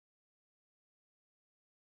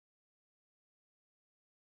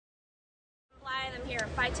here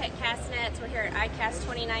at Fitec Castnets. We're here at ICAST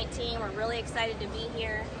 2019. We're really excited to be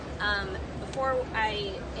here. Before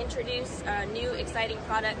I introduce a new exciting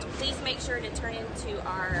product, please make sure to turn into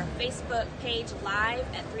our Facebook page live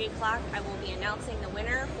at 3 o'clock. I will be announcing the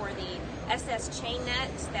winner for the SS chain net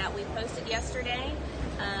that we posted yesterday.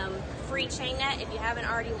 Free chain net. If you haven't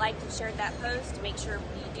already liked and shared that post, make sure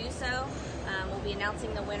you do so. We'll be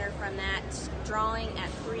announcing the winner from that drawing at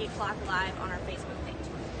 3 o'clock live on our Facebook page.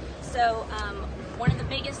 So one of the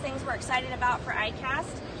biggest things we're excited about for ICAST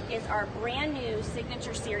is our brand new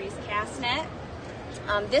Signature Series cast net.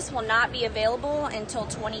 This will not be available until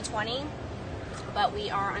 2020, but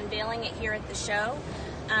we are unveiling it here at the show.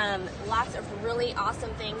 Lots of really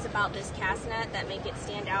awesome things about this cast net that make it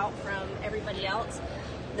stand out from everybody else.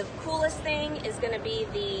 The coolest thing is going to be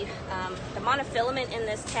the monofilament in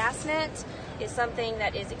this cast net is something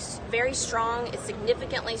that is very strong. It's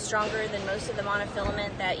significantly stronger than most of the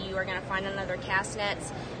monofilament that you are going to find on other cast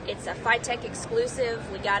nets. It's a Fitec exclusive.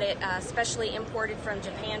 We got it specially imported from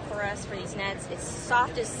Japan for us for these nets. It's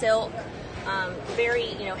soft as silk, very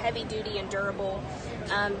heavy duty and durable.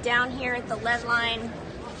 Down here at the lead line,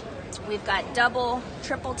 we've got double,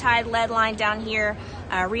 triple tied lead line down here.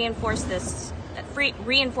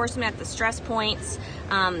 Reinforcement at the stress points,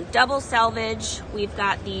 double selvage. We've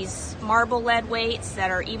got these marble lead weights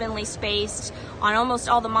that are evenly spaced on almost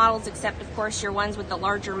all the models, except of course your ones with the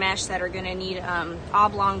larger mesh that are going to need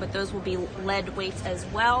oblong, but those will be lead weights as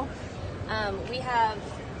well. We have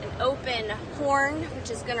an open horn, which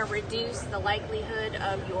is going to reduce the likelihood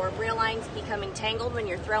of your rail lines becoming tangled when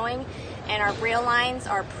you're throwing, and our rail lines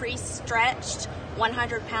are pre-stretched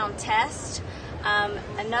 100-pound test.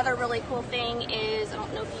 Another really cool thing is, I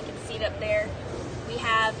don't know if you can see it up there, we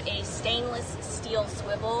have a stainless steel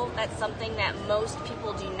swivel. That's something that most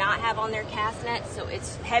people do not have on their cast nets, so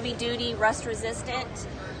it's heavy duty, rust resistant.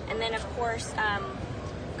 And then of course,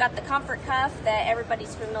 we've got the comfort cuff that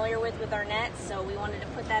everybody's familiar with our nets, so we wanted to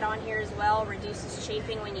put that on here as well, reduces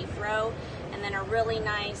chafing when you throw, and then a really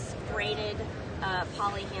nice braided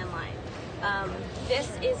poly hand line. This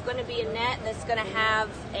is going to be a net that's going to have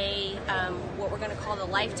a what we're going to call the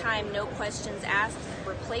lifetime no questions asked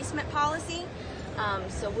replacement policy.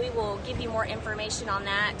 So we will give you more information on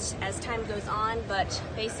that as time goes on, but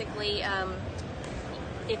basically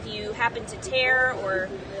if you happen to tear or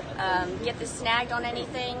get this snagged on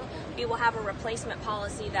anything, we will have a replacement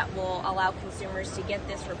policy that will allow consumers to get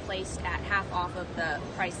this replaced at half off of the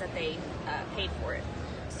price that they paid for it.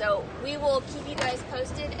 So we will keep you guys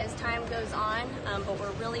posted as time goes on, but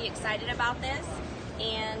we're really excited about this.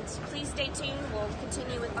 And please stay tuned. We'll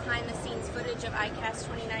continue with behind-the-scenes footage of ICAST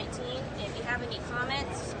 2019. If you have any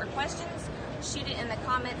comments or questions, shoot it in the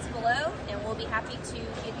comments below, and we'll be happy to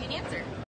give you an answer.